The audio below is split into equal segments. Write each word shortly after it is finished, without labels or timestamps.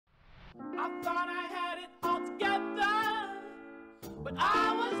thought I had it all together, but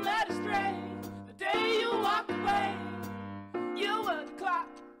I was led astray the day you walked away. You were the clock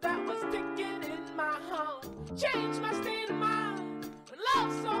that was ticking in my heart, changed my state of mind when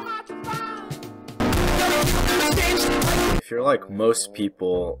love's so hard to find. If you're like most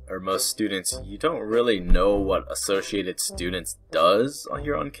people or most students, you don't really know what Associated Students does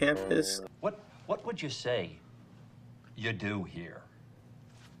here on campus. What would you say you do here?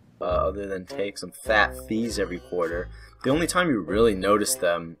 Other than take some fat fees every quarter. The only time you really notice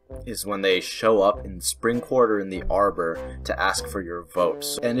them is when they show up in spring quarter in the arbor to ask for your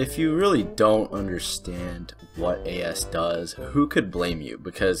votes. And if you really don't understand what AS does, who could blame you?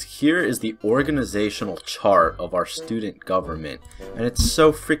 Because here is the organizational chart of our student government, and it's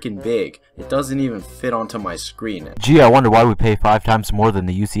so freaking big, it doesn't even fit onto my screen. Gee, I wonder why we pay 5 times more than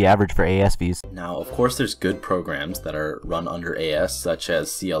the UC average for AS fees. Now, of course, there's good programs that are run under AS, such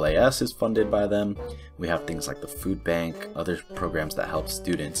as CLAS is funded by them. We have things like the food bank, other programs that help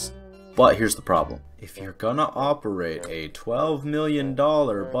students. But here's the problem. If you're gonna operate a $12 million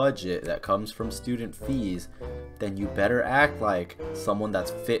budget that comes from student fees, then you better act like someone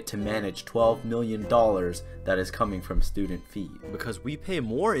that's fit to manage $12 million that is coming from student fees. Because we pay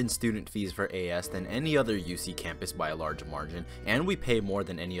more in student fees for AS than any other UC campus by a large margin, and we pay more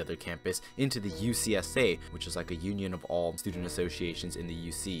than any other campus into the UCSA, which is like a union of all student associations in the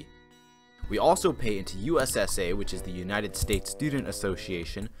UC. We also pay into USSA, which is the United States Student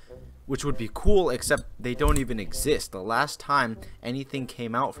Association, which would be cool, except they don't even exist. The last time anything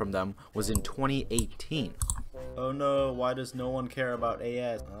came out from them was in 2018. Oh no, why does no one care about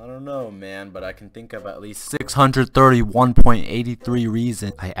AS? I don't know, man, but I can think of at least 631.83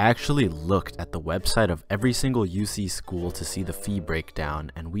 reasons. I actually looked at the website of every single UC school to see the fee breakdown,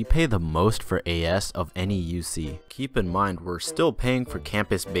 and we pay the most for AS of any UC. Keep in mind, we're still paying for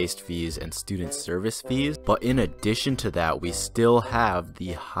campus-based fees and student service fees, but in addition to that, we still have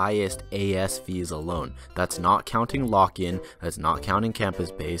the highest AS fees alone. That's not counting lock-in, that's not counting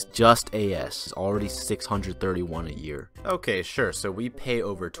campus-based, just AS. It's already $631 a year. Okay, sure, so we pay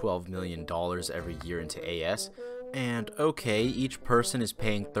over $12 million every year into AS, and okay, each person is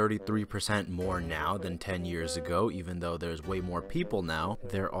paying 33% more now than 10 years ago, even though there's way more people now.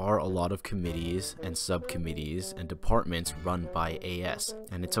 There are a lot of committees and subcommittees and departments run by AS,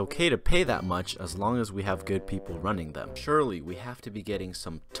 and it's okay to pay that much as long as we have good people running them. Surely we have to be getting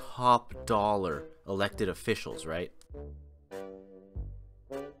some top dollar elected officials, right?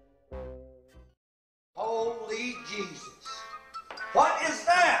 Holy Jesus. What is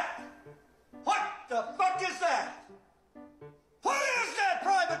that? What the fuck is that? What is that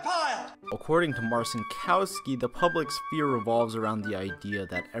private pile? According to Marcinkowski, the public sphere revolves around the idea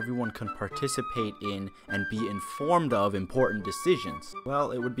that everyone can participate in and be informed of important decisions.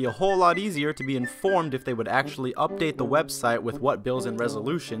 Well, it would be a whole lot easier to be informed if they would actually update the website with what bills and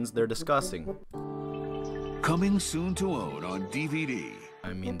resolutions they're discussing. Coming soon to own on DVD.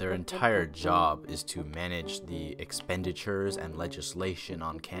 I mean, their entire job is to manage the expenditures and legislation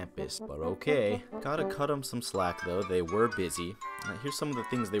on campus, but okay. Gotta cut them some slack though, they were busy. Here's some of the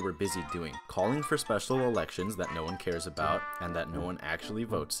things they were busy doing. Calling for special elections that no one cares about and that no one actually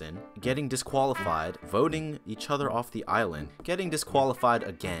votes in. Getting disqualified, voting each other off the island, getting disqualified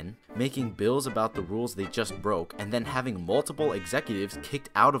again, making bills about the rules they just broke, and then having multiple executives kicked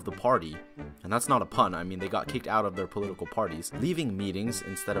out of the party. And that's not a pun, I mean they got kicked out of their political parties. Leaving meetings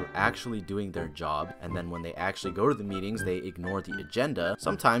instead of actually doing their job, and then when they actually go to the meetings they ignore the agenda.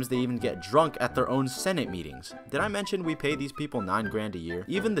 Sometimes they even get drunk at their own Senate meetings. Did I mention we pay these people $9 grand a year?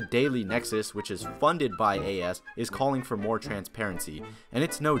 Even the Daily Nexus, which is funded by AS, is calling for more transparency. And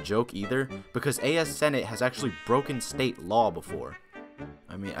it's no joke either, because AS Senate has actually broken state law before.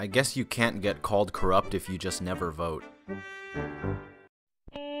 I mean, I guess you can't get called corrupt if you just never vote.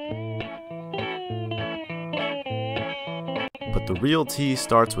 But the real tea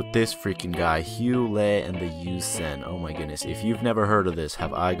starts with this freaking guy, Hugh Le and the USen. Oh my goodness, if you've never heard of this,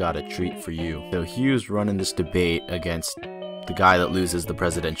 have I got a treat for you. So Hugh's running this debate against the guy that loses the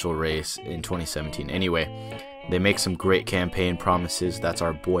presidential race in 2017. Anyway, they make some great campaign promises. That's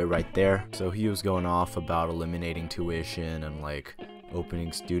our boy right there. So he was going off about eliminating tuition and like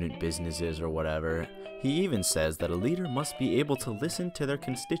opening student businesses or whatever. He even says that a leader must be able to listen to their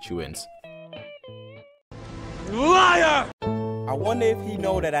constituents. Liar! I wonder if he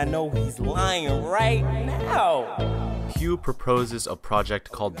know that I know he's lying right now. Hugh proposes a project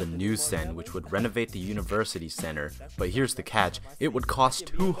called the NewsCen, which would renovate the University Center. But here's the catch, it would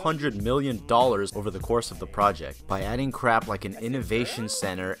cost $200 million over the course of the project, by adding crap like an innovation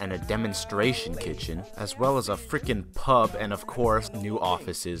center and a demonstration kitchen, as well as a frickin' pub and of course, new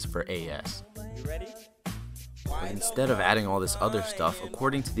offices for AS. You ready? But instead of adding all this other stuff,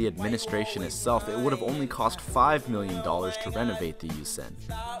 according to the administration itself, it would have only cost $5 million to renovate the UCEN.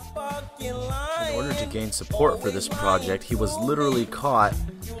 In order to gain support for this project, he was literally caught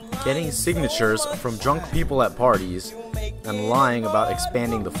getting signatures from drunk people at parties and lying about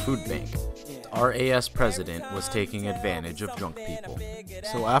expanding the food bank. Our AS president was taking advantage of drunk people.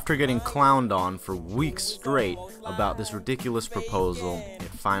 So after getting clowned on for weeks straight about this ridiculous proposal, it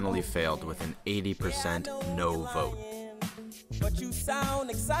finally failed with an 80% no vote. But you sound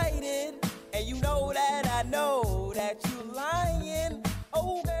excited, and you know that I know that you're lying.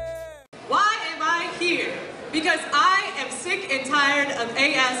 Oh, girl. Why am I here? Because I am sick and tired of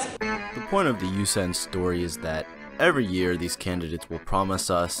AS. The point of the UCEN story is that every year these candidates will promise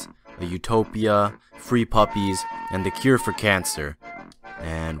us a utopia, free puppies, and the cure for cancer,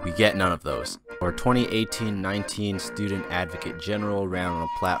 and we get none of those. Our 2018-19 Student Advocate General ran on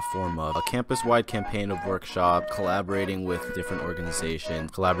a platform of a campus-wide campaign of workshops, collaborating with different organizations,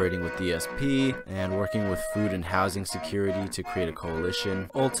 collaborating with DSP, and working with food and housing security to create a coalition.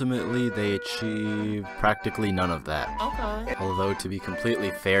 Ultimately, they achieved practically none of that. Okay. Although, to be completely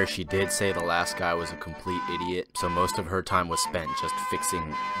fair, she did say the last guy was a complete idiot, so most of her time was spent just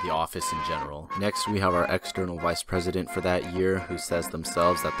fixing the office in general. Next, we have our external vice president for that year, who says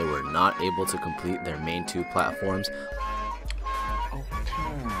themselves that they were not able to complete their main two platforms.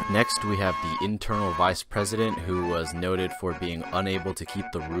 Next, we have the internal vice president, who was noted for being unable to keep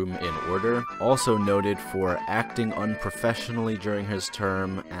the room in order, also noted for acting unprofessionally during his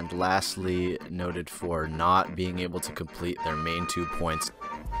term, and lastly, noted for not being able to complete their main 2 points.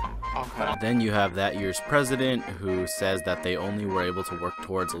 Okay. Then you have that year's president, who says that they only were able to work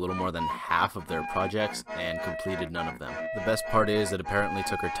towards a little more than half of their projects and completed none of them. The best part is it apparently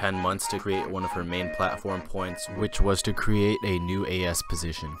took her 10 months to create one of her main platform points, which was to create a new AS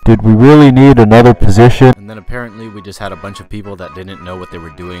position. Did we really need another position? And then apparently we just had a bunch of people that didn't know what they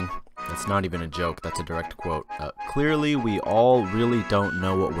were doing. That's not even a joke, that's a direct quote. Clearly we all really don't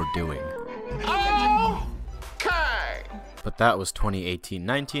know what we're doing. But that was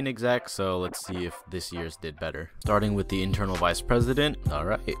 2018-19 exec, so let's see if this year's did better. Starting with the internal vice president,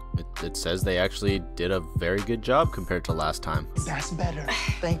 alright, it says they actually did a very good job compared to last time. That's better,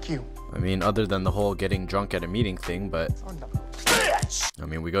 thank you. I mean, other than the whole getting drunk at a meeting thing, but I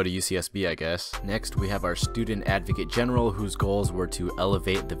mean, we go to UCSB, I guess. Next, we have our student advocate general, whose goals were to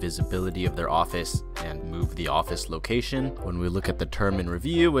elevate the visibility of their office and move the office location. When we look at the term in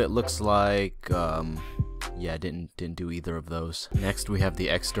review, it looks like, yeah, didn't do either of those. Next, we have the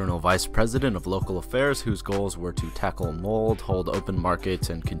external vice president of local affairs, whose goals were to tackle mold, hold open markets,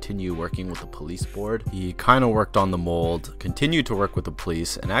 and continue working with the police board. He kind of worked on the mold, continued to work with the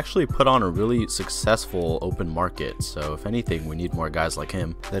police, and actually put on a really successful open market. So if anything, we need more guys like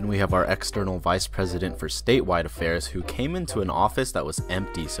him. Then we have our external vice president for statewide affairs, who came into an office that was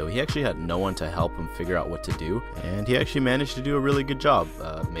empty, so he actually had no one to help him figure out what to do, and he actually managed to do a really good job.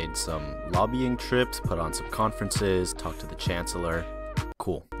 Made some lobbying trips, put on some conferences, talked to the chancellor.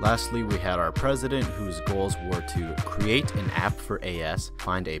 Cool. Lastly, we had our president, whose goals were to create an app for AS,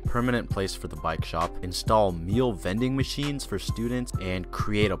 find a permanent place for the bike shop, install meal vending machines for students, and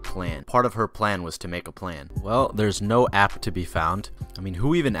create a plan. Part of her plan was to make a plan. Well, there's no app to be found. I mean,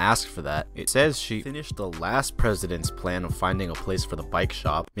 who even asked for that? It says she finished the last president's plan of finding a place for the bike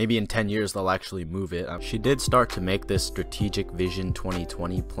shop. Maybe in 10 years they'll actually move it. She did start to make this strategic vision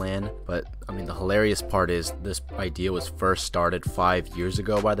 2020 plan, but I mean, the hilarious part is this idea was first started 5 years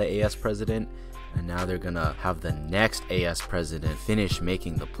ago by the AS president, and now they're gonna have the next AS president finish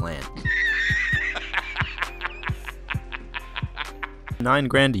making the plan. $9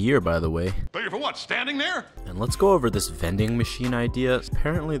 grand a year, by the way. Pay for what, standing there? And let's go over this vending machine idea.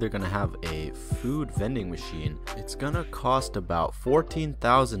 Apparently they're gonna have a food vending machine. It's gonna cost about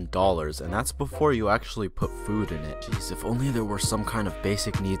 $14,000, and that's before you actually put food in it. Jeez, if only there were some kind of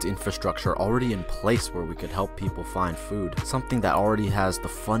basic needs infrastructure already in place where we could help people find food. Something that already has the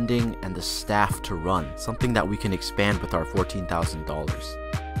funding and the staff to run. Something that we can expand with our $14,000.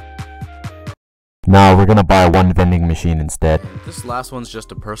 No, we're gonna buy one vending machine instead. This last one's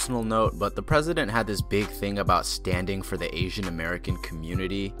just a personal note, but the president had this big thing about standing for the Asian American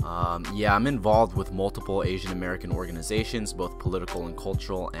community. Yeah, I'm involved with multiple Asian American organizations, both political and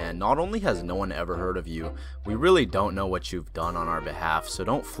cultural, and not only has no one ever heard of you, we really don't know what you've done on our behalf, so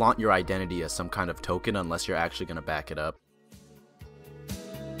don't flaunt your identity as some kind of token unless you're actually gonna back it up.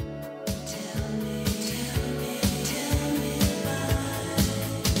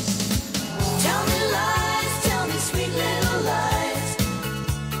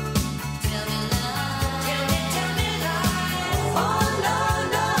 Oh,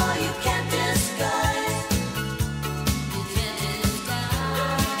 no, you can't disguise.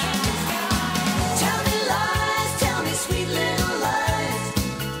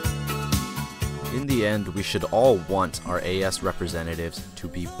 end, we should all want our AS representatives to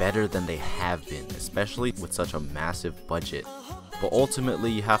be better than they have been, especially with such a massive budget. But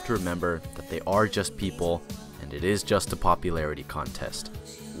ultimately, you have to remember that they are just people, and it is just a popularity contest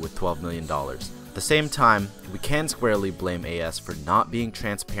with $12 million. At the same time, we can squarely blame AS for not being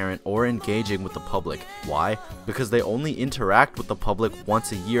transparent or engaging with the public. Why? Because they only interact with the public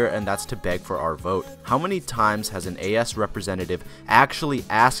once a year, and that's to beg for our vote. How many times has an AS representative actually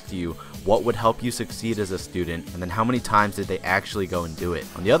asked you what would help you succeed as a student, and then how many times did they actually go and do it?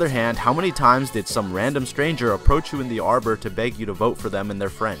 On the other hand, how many times did some random stranger approach you in the arbor to beg you to vote for them and their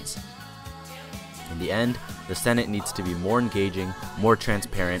friends? In the end, the Senate needs to be more engaging, more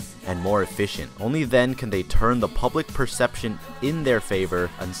transparent, and more efficient. Only then can they turn the public perception in their favor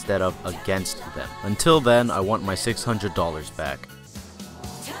instead of against them. Until then, I want my $600 back.